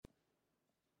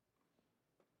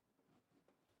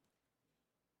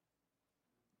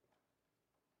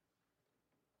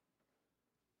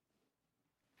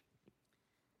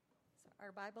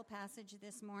Our Bible passage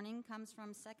this morning comes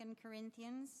from 2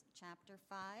 Corinthians chapter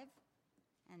 5,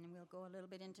 and we'll go a little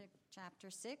bit into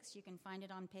chapter 6. You can find it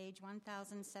on page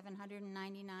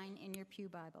 1799 in your pew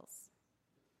Bibles.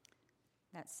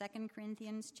 That's 2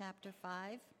 Corinthians chapter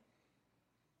 5.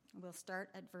 We'll start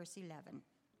at verse 11.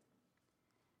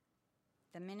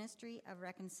 The ministry of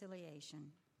reconciliation.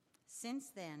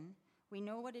 Since then, we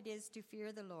know what it is to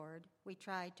fear the Lord. We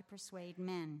try to persuade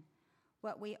men.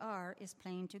 What we are is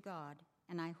plain to God,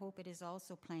 and I hope it is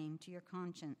also plain to your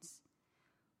conscience.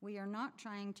 We are not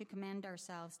trying to commend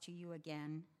ourselves to you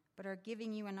again, but are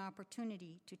giving you an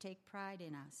opportunity to take pride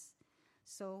in us,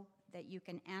 so that you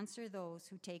can answer those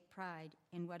who take pride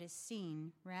in what is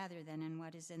seen rather than in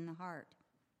what is in the heart.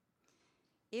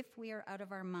 If we are out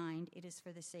of our mind, it is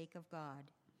for the sake of God.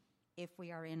 If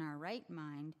we are in our right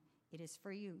mind, it is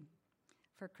for you.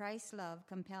 For Christ's love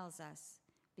compels us,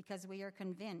 because we are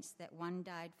convinced that one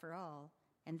died for all,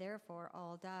 and therefore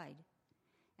all died.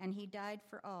 And he died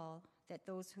for all, that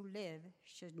those who live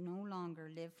should no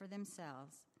longer live for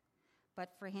themselves,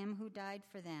 but for him who died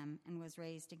for them and was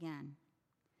raised again.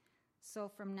 So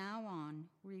from now on,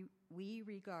 we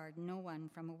regard no one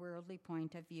from a worldly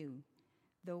point of view.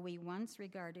 Though we once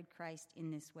regarded Christ in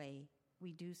this way,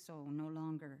 we do so no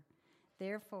longer.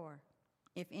 Therefore,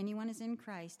 if anyone is in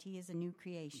Christ, he is a new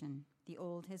creation. The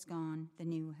old has gone, the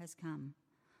new has come.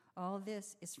 All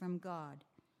this is from God,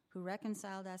 who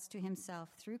reconciled us to himself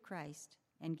through Christ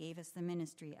and gave us the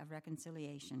ministry of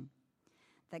reconciliation.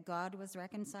 That God was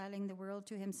reconciling the world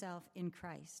to himself in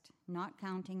Christ, not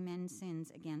counting men's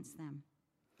sins against them.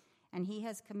 And he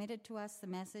has committed to us the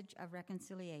message of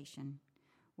reconciliation.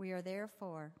 We are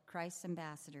therefore Christ's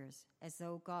ambassadors, as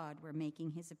though God were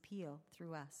making his appeal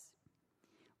through us.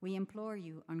 We implore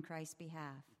you on Christ's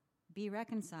behalf, be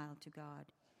reconciled to God.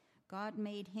 God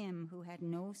made him who had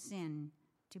no sin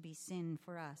to be sin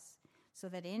for us, so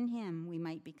that in him we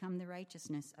might become the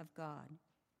righteousness of God.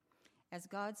 As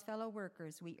God's fellow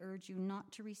workers, we urge you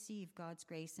not to receive God's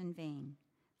grace in vain,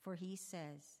 for he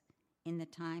says, "In the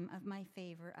time of my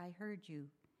favor I heard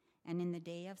you, and in the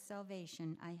day of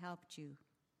salvation I helped you."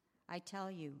 I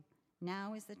tell you,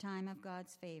 now is the time of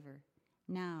God's favor.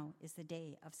 Now is the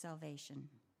day of salvation.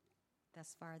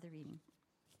 Thus far the reading.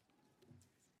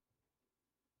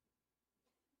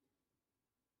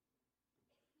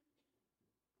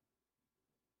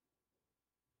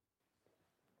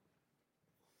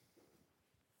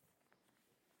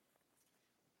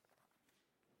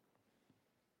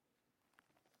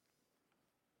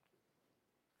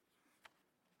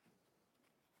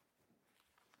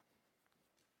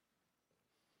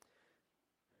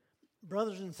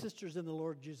 Brothers and sisters in the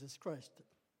Lord Jesus Christ,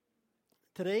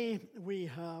 today we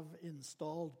have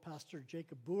installed Pastor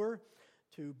Jacob Boer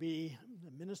to be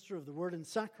the minister of the Word and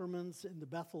Sacraments in the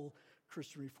Bethel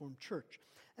Christian Reformed Church.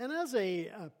 And as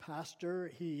a pastor,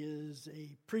 he is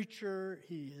a preacher,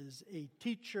 he is a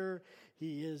teacher,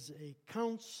 he is a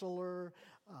counselor,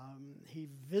 he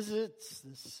visits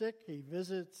the sick, he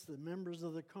visits the members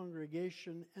of the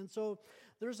congregation. And so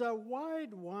there's a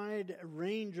wide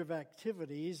range of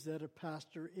activities that a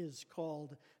pastor is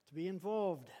called to be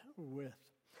involved with.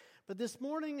 But this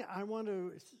morning, I want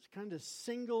to kind of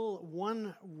single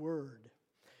one word,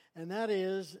 and that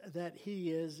is that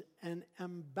he is an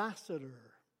ambassador.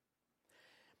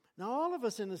 Now, all of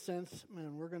us, in a sense,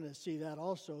 and we're going to see that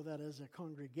also, that as a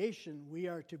congregation, we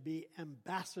are to be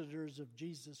ambassadors of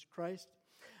Jesus Christ.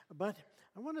 But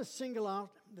I want to single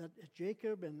out that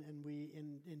Jacob, and we,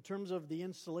 in terms of the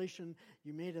installation,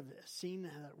 you may have seen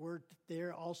that word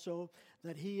there also,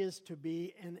 that he is to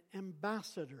be an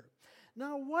ambassador.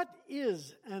 Now, what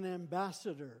is an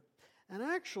ambassador? And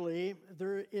actually,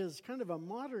 there is kind of a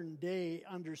modern day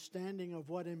understanding of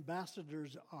what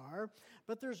ambassadors are,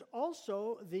 but there's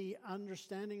also the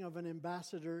understanding of an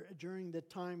ambassador during the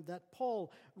time that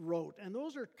Paul wrote. And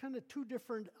those are kind of two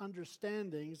different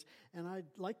understandings, and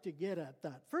I'd like to get at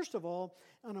that. First of all,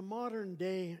 on a modern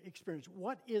day experience,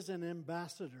 what is an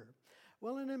ambassador?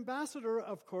 Well, an ambassador,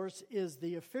 of course, is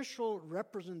the official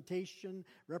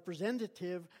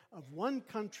representative of one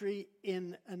country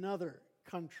in another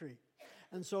country.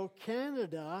 And so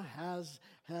Canada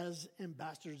has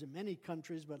ambassadors in many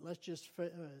countries, but let's just,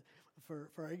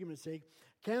 for argument's sake,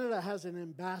 Canada has an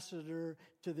ambassador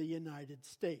to the United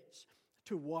States,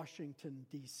 to Washington,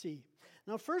 D.C.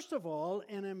 Now, first of all,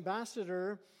 an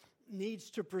ambassador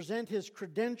needs to present his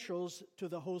credentials to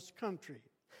the host country.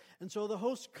 And so the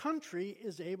host country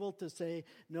is able to say,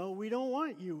 no, we don't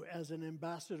want you as an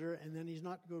ambassador, and then he's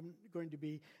not going to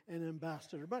be an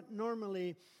ambassador. But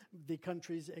normally the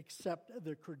countries accept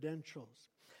the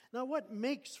credentials. Now, what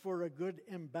makes for a good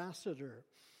ambassador?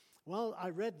 Well, I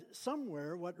read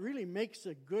somewhere what really makes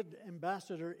a good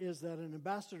ambassador is that an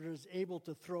ambassador is able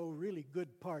to throw really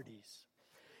good parties.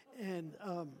 And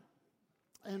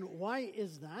why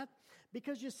is that?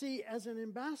 Because you see, as an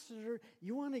ambassador,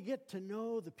 you want to get to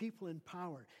know the people in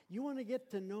power. You want to get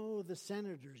to know the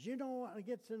senators. You don't want to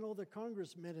get to know the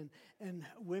congressmen and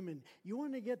women. You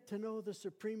want to get to know the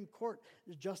Supreme Court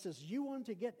justice. You want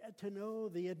to get to know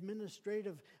the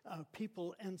administrative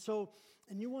people. And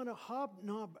you want to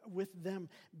hobnob with them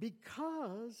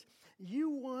because you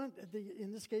want,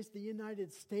 in this case, the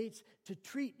United States to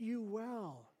treat you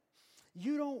well.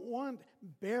 You don't want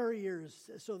barriers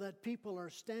so that people are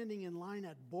standing in line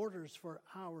at borders for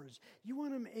hours. You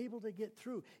want them able to get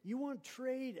through. You want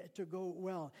trade to go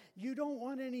well. You don't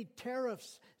want any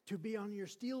tariffs to be on your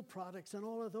steel products and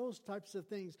all of those types of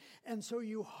things. And so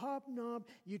you hobnob,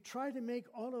 you try to make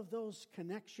all of those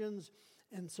connections.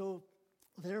 And so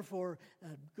therefore,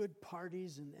 good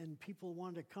parties and people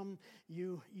want to come,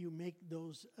 you make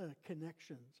those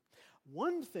connections.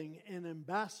 One thing an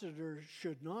ambassador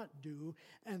should not do,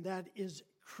 and that is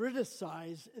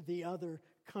criticize the other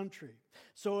country.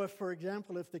 So if, for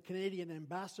example, if the Canadian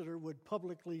ambassador would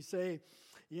publicly say,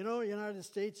 you know, United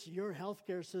States, your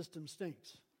healthcare system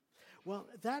stinks. Well,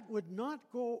 that would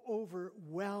not go over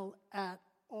well at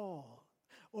all.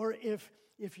 Or if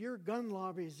your gun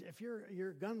lobbies, if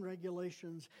your gun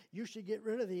regulations, you should get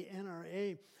rid of the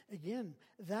NRA, again,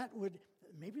 that would,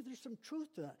 maybe there's some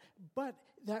truth to that, but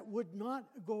that would not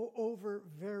go over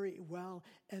very well,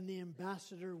 and the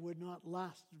ambassador would not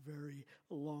last very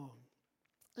long.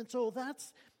 And so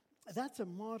that's a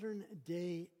modern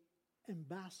day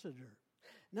ambassador.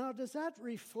 Now, does that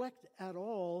reflect at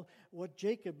all what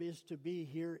Jacob is to be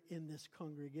here in this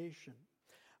congregation?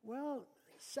 Well,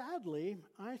 sadly,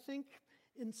 I think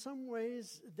in some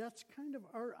ways that's kind of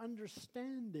our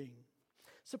understanding.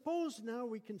 Suppose now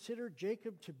we consider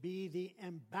Jacob to be the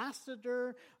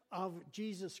ambassador of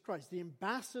Jesus Christ, the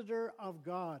ambassador of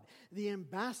God, the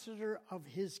ambassador of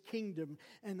his kingdom,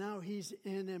 and now he's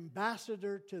an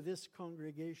ambassador to this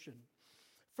congregation.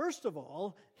 First of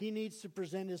all, he needs to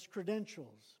present his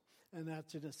credentials. And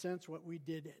that's, in a sense, what we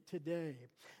did today.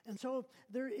 And so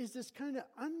there is this kind of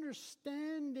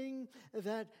understanding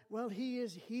that, well, he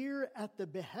is here at the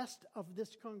behest of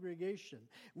this congregation.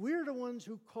 We're the ones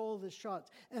who call the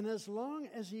shots. And as long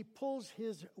as he pulls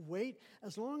his weight,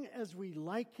 as long as we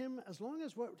like him, as long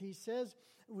as what he says,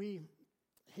 we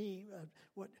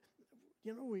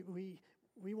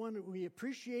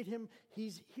appreciate him,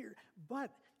 he's here.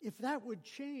 But if that would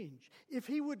change, if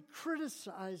he would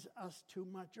criticize us too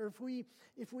much, or if we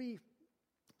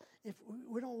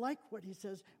don't like what he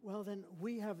says, well, then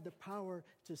we have the power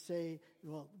to say,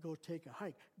 well, go take a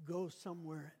hike, go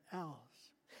somewhere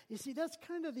else. You see, that's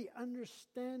kind of the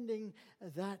understanding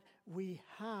that we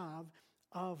have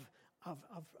of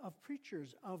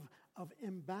preachers, of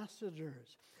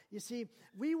ambassadors. You see,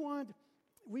 we want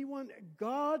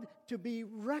God to be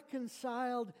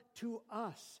reconciled to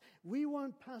us. We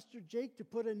want Pastor Jake to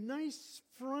put a nice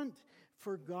front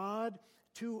for God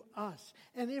to us.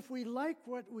 And if we like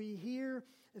what we hear,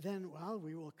 then, well,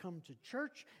 we will come to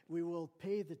church, we will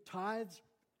pay the tithes,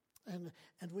 and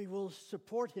we will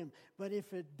support him. But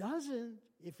if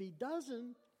he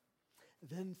doesn't,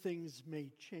 then things may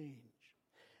change.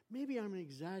 Maybe I'm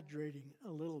exaggerating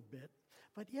a little bit,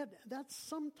 but yet that's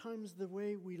sometimes the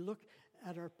way we look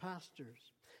at our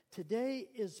pastors. Today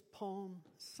is Palm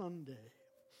Sunday.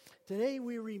 Today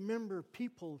we remember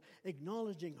people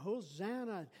acknowledging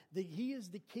Hosanna, that he is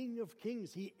the King of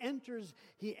Kings. He enters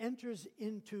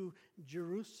into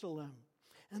Jerusalem.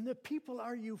 And the people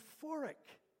are euphoric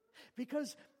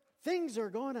because things are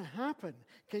going to happen.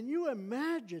 Can you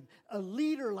imagine a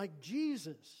leader like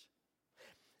Jesus?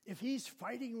 If he's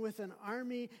fighting with an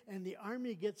army and the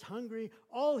army gets hungry,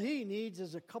 all he needs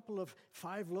is a couple of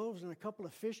 5 loaves and a couple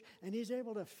of fish, and he's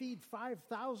able to feed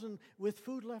 5,000 with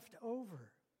food left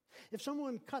over. If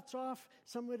someone cuts off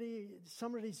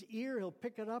somebody's ear, he'll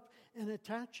pick it up and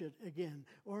attach it again,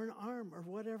 or an arm, or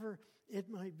whatever it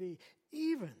might be.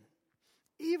 Even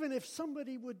if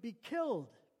somebody would be killed,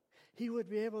 he would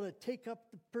be able to take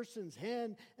up the person's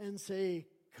hand and say,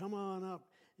 "Come on up,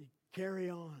 carry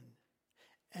on."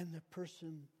 And the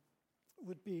person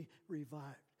would be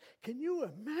revived. Can you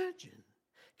imagine?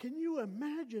 Can you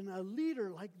imagine a leader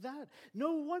like that?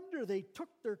 No wonder they took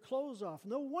their clothes off.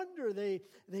 No wonder they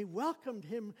welcomed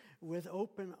him with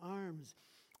open arms.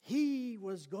 He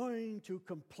was going to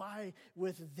comply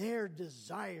with their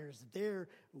desires, their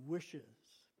wishes.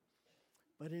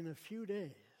 But in a few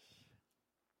days,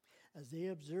 as they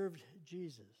observed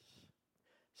Jesus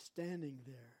standing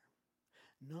there,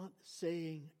 not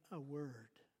saying a word,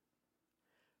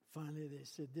 finally they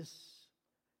said, this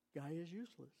guy is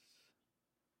useless.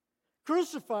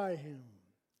 Crucify him.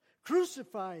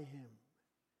 Crucify him.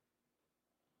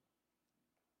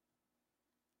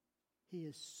 He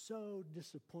is so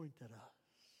disappointed us.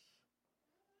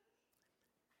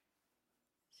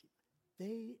 See,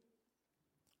 they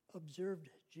observed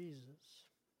Jesus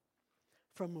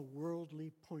from a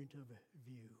worldly point of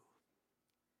view.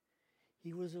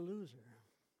 He was a loser.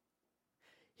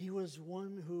 He was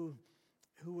one who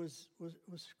was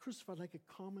crucified like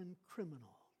a common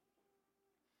criminal.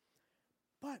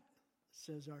 But,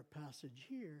 says our passage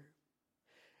here,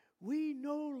 we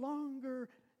no longer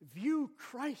view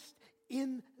Christ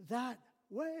in that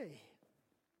way.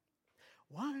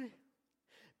 Why?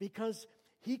 Because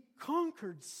he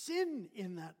conquered sin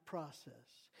in that process.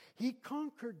 He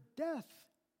conquered death.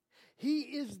 He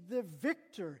is the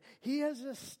victor. He has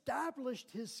established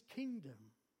his kingdom.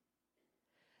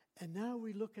 And now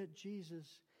we look at Jesus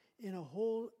in a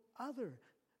whole other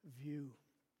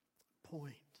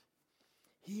viewpoint.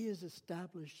 He is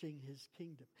establishing his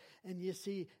kingdom. And you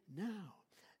see,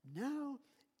 now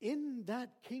in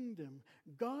that kingdom,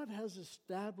 God has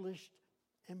established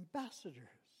ambassadors.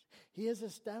 He has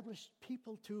established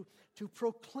people to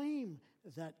proclaim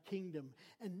that kingdom.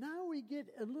 And now we get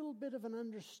a little bit of an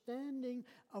understanding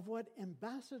of what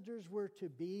ambassadors were to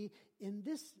be in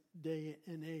this day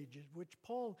and age, which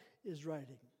Paul is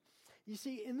writing. You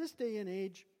see, in this day and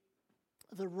age,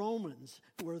 the Romans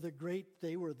were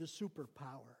they were the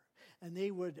superpower. And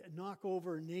they would knock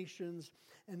over nations,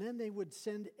 and then they would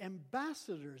send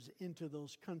ambassadors into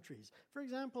those countries. For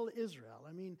example, Israel.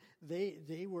 I mean,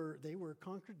 they were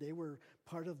conquered. They were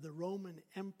part of the Roman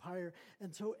Empire,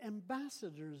 and so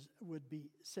ambassadors would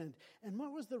be sent. And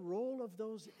what was the role of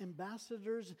those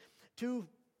ambassadors? To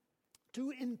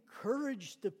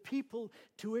encourage the people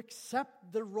to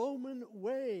accept the Roman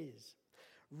ways.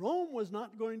 Rome was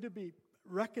not going to be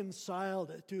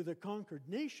reconciled to the conquered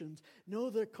nations.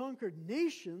 No, the conquered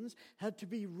nations had to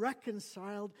be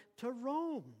reconciled to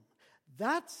Rome.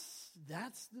 That's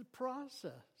the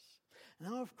process.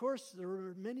 Now, of course, there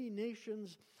are many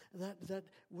nations that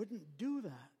wouldn't do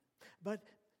that. But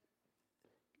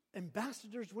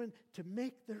ambassadors went to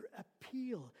make their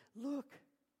appeal. Look,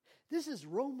 this is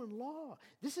Roman law.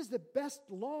 This is the best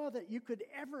law that you could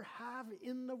ever have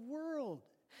in the world.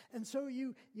 And so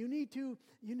you need to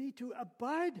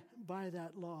abide by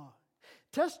that law.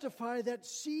 Testify that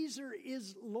Caesar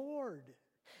is Lord.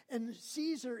 And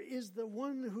Caesar is the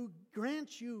one who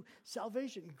grants you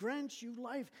salvation, grants you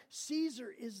life. Caesar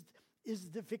is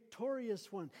the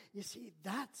victorious one. You see,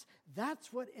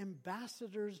 that's what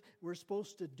ambassadors were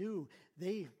supposed to do.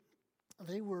 They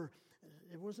were.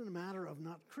 It wasn't a matter of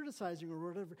not criticizing or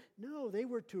whatever. No, they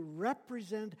were to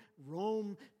represent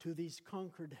Rome to these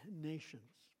conquered nations.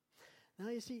 Now,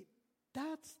 you see,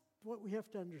 that's what we have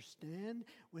to understand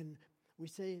when we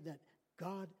say that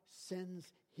God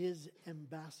sends his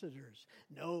ambassadors.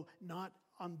 No, not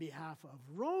on behalf of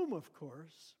Rome, of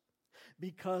course,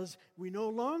 because we no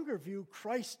longer view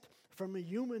Christ from a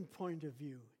human point of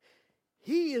view.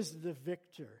 He is the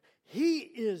victor. He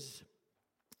is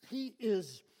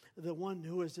the one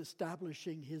who is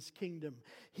establishing his kingdom.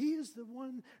 He is the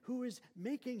one who is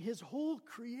making his whole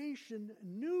creation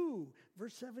new.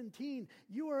 Verse 17,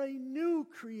 you are a new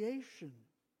creation.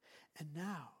 And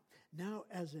now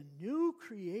as a new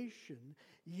creation,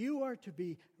 you are to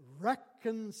be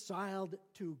reconciled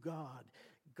to God.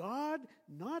 God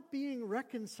not being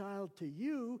reconciled to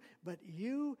you, but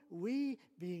we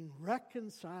being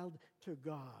reconciled to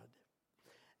God.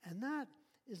 And that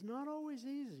is not always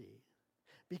easy.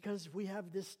 Because we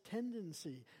have this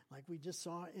tendency, like we just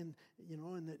saw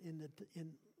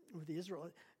with the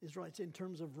Israelites in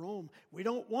terms of Rome, we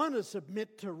don't want to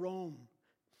submit to Rome.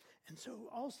 And so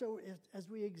also, as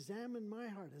we examine my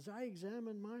heart, as I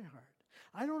examine my heart,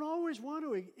 I don't always want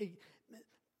to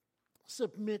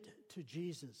submit to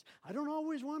Jesus. I don't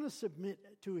always want to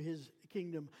submit to his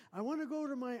kingdom. I want to go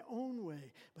to my own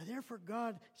way. But therefore,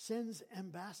 God sends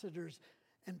ambassadors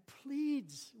and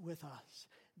pleads with us.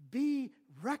 Be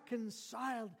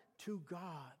reconciled to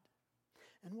God.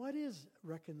 And what is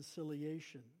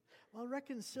reconciliation? Well,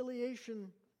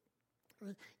 reconciliation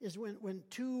is when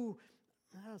two,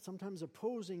 sometimes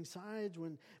opposing sides,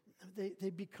 when they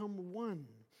become one.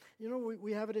 You know,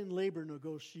 we have it in labor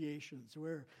negotiations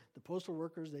where the postal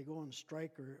workers, they go on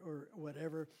strike or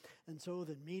whatever. And so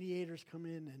the mediators come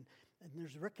in and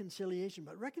there's reconciliation.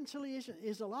 But reconciliation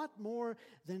is a lot more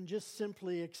than just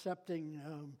simply accepting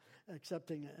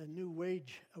accepting a new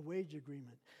wage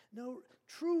agreement. No,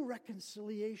 true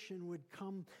reconciliation would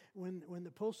come when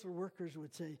the postal workers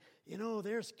would say,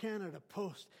 there's Canada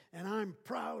Post, and I'm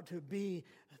proud to be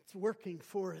working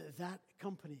for that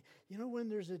company. When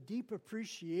there's a deep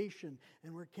appreciation,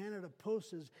 and where Canada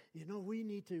Post is,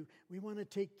 we want to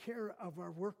take care of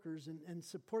our workers and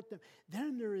support them,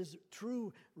 then there is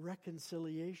true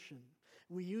reconciliation.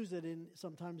 We use it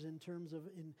sometimes in terms of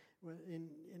in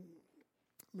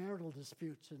marital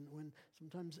disputes, and when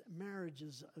sometimes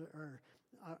marriages are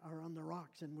on the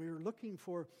rocks, and we're looking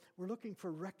for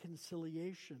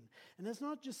reconciliation. And it's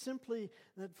not just simply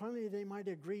that finally they might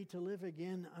agree to live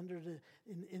again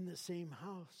in the same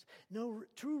house. No,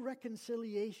 true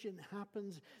reconciliation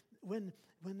happens when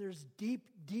there's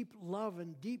deep love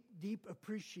and deep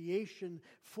appreciation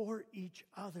for each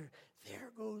other.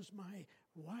 There goes my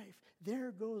wife.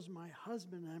 There goes my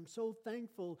husband. I'm so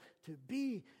thankful to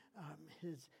be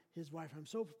his wife. I'm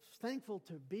so thankful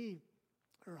to be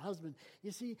her husband.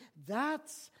 You see,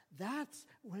 that's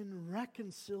when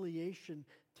reconciliation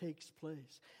takes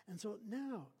place. And so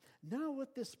now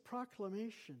with this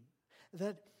proclamation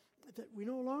that we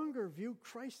no longer view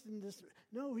Christ in this,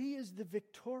 no, he is the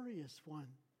victorious one.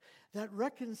 That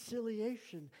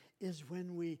reconciliation is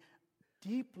when we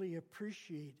deeply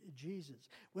appreciate Jesus,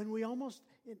 when we almost,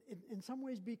 in some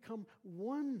ways, become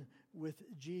one with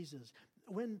Jesus.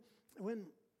 When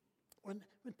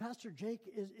Pastor Jake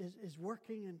is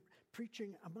working and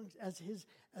preaching as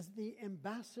the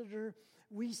ambassador,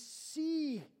 we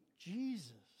see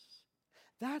Jesus.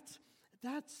 That's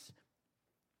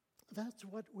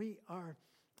what we are.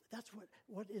 That's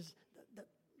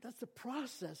that's the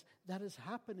process that is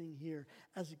happening here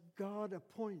as God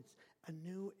appoints a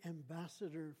new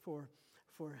ambassador for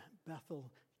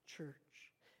Bethel Church.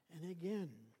 And again,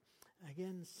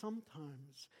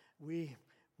 sometimes we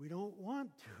don't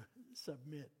want to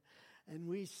submit, and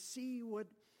we see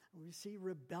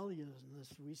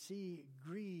rebelliousness, we see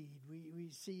greed, we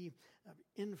see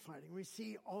infighting, we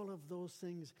see all of those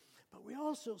things. But we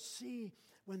also see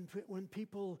when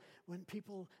people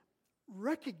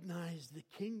recognize the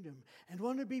kingdom and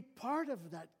want to be part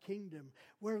of that kingdom,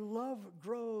 where love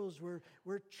grows,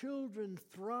 where children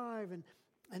thrive,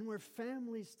 and where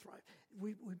families thrive.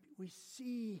 We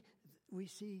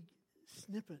see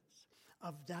snippets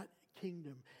of that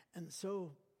kingdom. And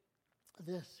so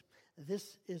this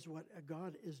is what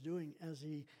God is doing as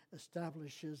he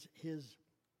establishes his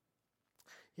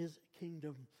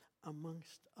kingdom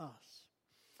amongst us.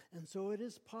 And so it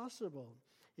is possible,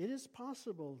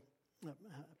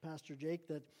 Pastor Jake,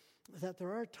 that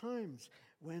there are times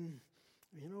when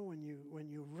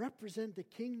you represent the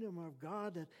kingdom of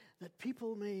God, that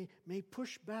people may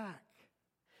push back.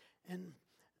 And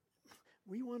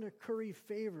we want to curry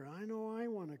favor. I know I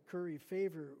want to curry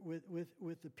favor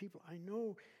with the people. I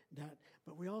know that.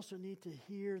 But we also need to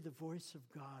hear the voice of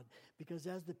God. Because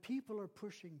as the people are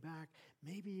pushing back,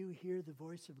 maybe you hear the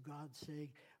voice of God saying,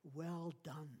 "Well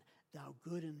done, thou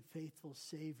good and faithful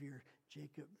Savior,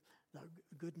 Jacob, thou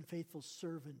good and faithful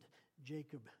servant,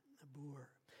 Jacob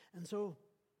Boer." And so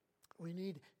we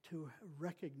need to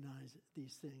recognize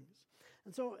these things.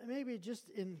 And so maybe just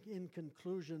in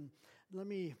conclusion, let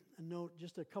me note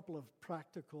just a couple of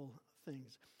practical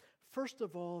things. First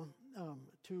of all,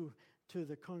 to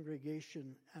the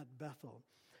congregation at Bethel.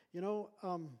 It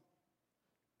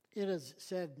is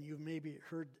said, and you've maybe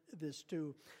heard this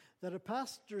too, that a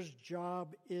pastor's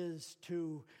job is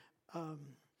to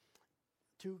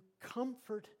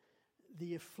comfort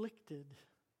the afflicted,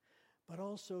 but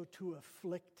also to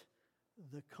afflict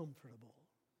the comfortable.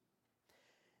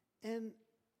 And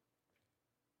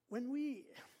when we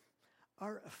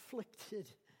are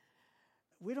afflicted,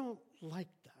 we don't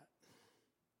like that.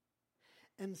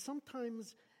 And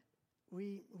sometimes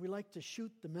we like to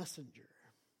shoot the messenger.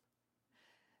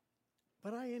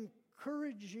 But I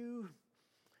encourage you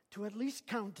to at least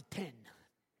count to 10.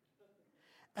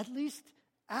 At least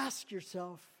ask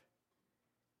yourself,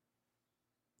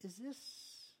 is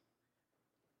this,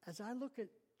 as I look at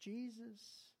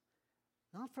Jesus,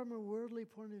 not from a worldly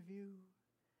point of view,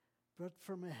 but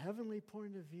from a heavenly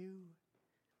point of view,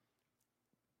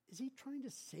 is he trying to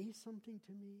say something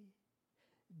to me?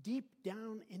 Deep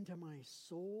down into my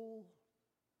soul?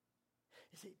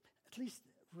 At least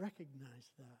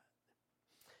recognize that.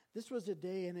 This was a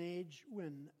day and age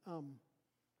when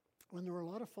there were a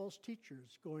lot of false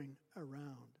teachers going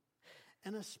around,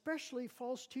 and especially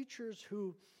false teachers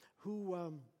who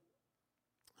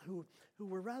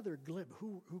were rather glib,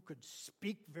 who could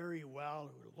speak very well,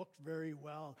 who looked very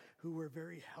well, who were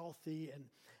very healthy, and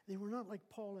they were not like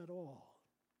Paul at all.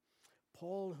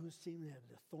 Paul, who seemed to have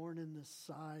a thorn in the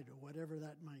side, or whatever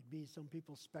that might be. Some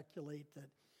people speculate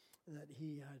that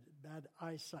he had bad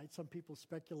eyesight. Some people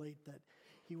speculate that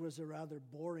he was a rather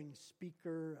boring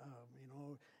speaker.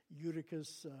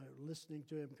 Eutychus, listening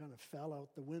to him, kind of fell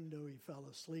out the window. He fell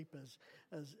asleep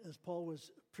as Paul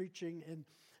was preaching,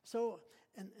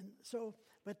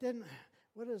 But then,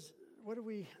 what do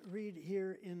we read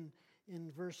here in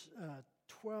verse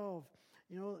 12?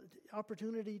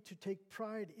 Opportunity to take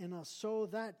pride in us, so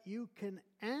that you can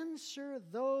answer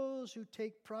those who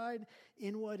take pride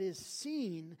in what is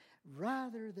seen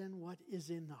rather than what is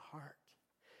in the heart.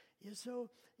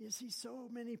 You see, so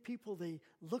many people, they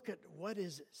look at what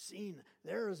is seen.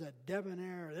 There is a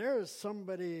debonair. There is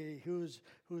somebody who's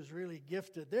really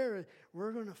gifted.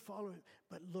 We're going to follow him.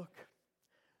 But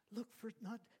look for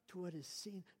not to what is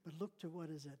seen, but look to what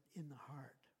is in the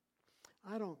heart.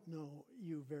 I don't know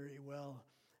you very well,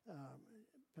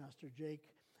 Pastor Jake,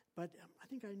 but I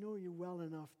think I know you well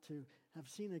enough to have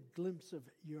seen a glimpse of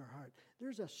your heart.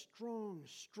 There's a strong,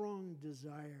 strong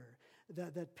desire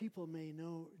that people may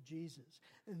know Jesus,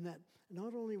 and that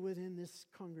not only within this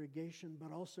congregation,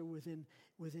 but also within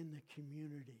the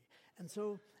community. And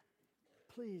so,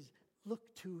 please,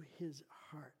 look to his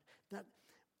heart. That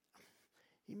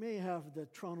he may have the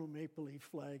Toronto Maple Leaf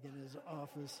flag in his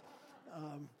office,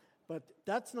 but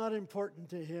that's not important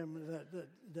to him,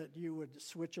 that you would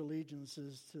switch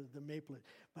allegiances to the Maple Leaf.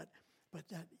 But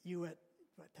that you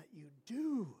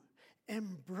do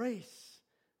embrace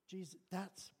Jesus.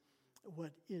 That's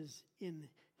what is in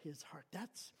his heart.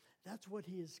 That's what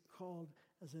he is called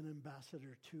as an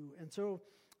ambassador to. And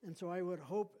so I would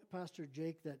hope, Pastor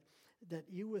Jake, that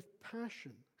you with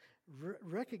passion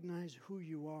recognize who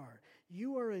you are.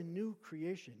 You are a new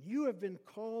creation. You have been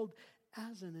called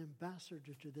as an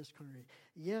ambassador to this country.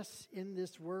 Yes, in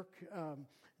this work,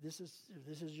 this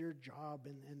is your job,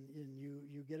 and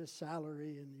you get a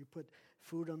salary and you put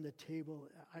food on the table.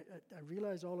 I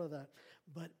realize all of that,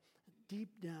 but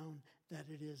deep down that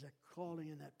it is a calling,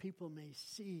 and that people may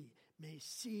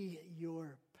see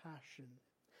your passion.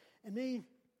 And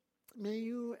may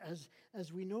you,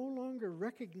 as we no longer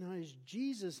recognize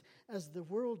Jesus as the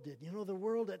world did. The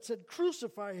world that said,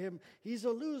 crucify him, he's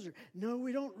a loser. No,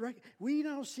 we don't. We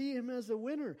now see him as the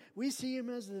winner. We see him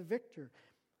as the victor.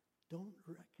 Don't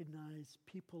recognize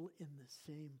people in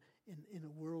a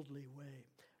worldly way.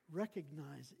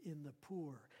 Recognize in the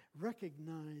poor.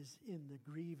 Recognize in the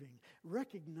grieving.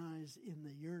 Recognize in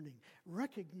the yearning.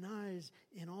 Recognize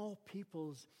in all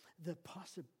peoples the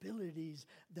possibilities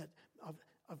that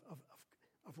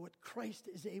of what Christ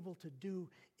is able to do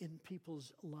in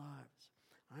people's lives.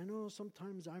 I know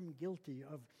sometimes I'm guilty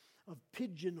of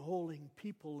pigeonholing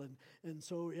people, and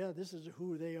so, this is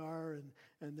who they are,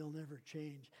 and they'll never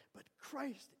change. But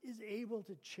Christ is able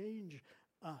to change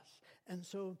us. And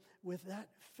so with that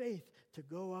faith, to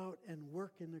go out and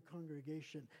work in the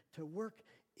congregation, to work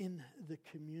in the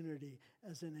community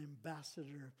as an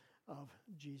ambassador of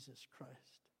Jesus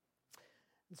Christ.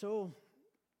 And so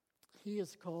he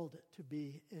is called to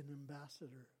be an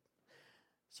ambassador,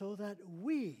 so that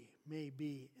we may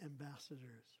be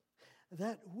ambassadors,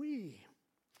 that we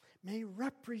may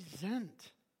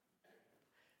represent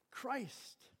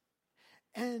Christ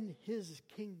and his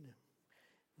kingdom.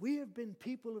 We have been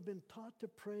people who have been taught to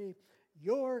pray,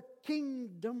 your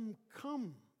kingdom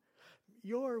come,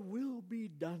 your will be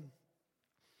done.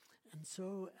 And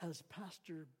so as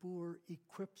Pastor Boer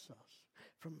equips us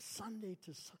from Sunday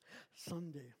to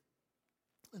Sunday,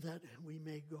 that we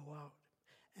may go out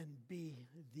and be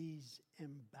these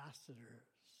ambassadors.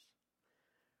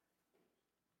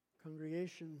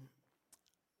 Congregation,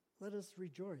 let us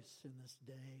rejoice in this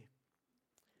day,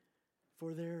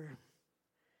 for there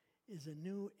is a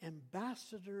new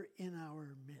ambassador in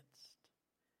our midst,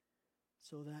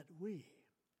 so that we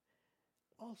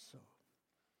also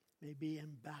may be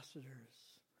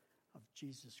ambassadors of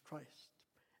Jesus Christ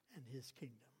and his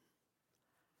kingdom.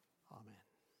 Amen.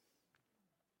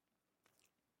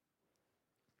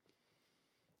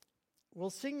 We'll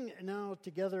sing now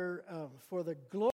together for the glory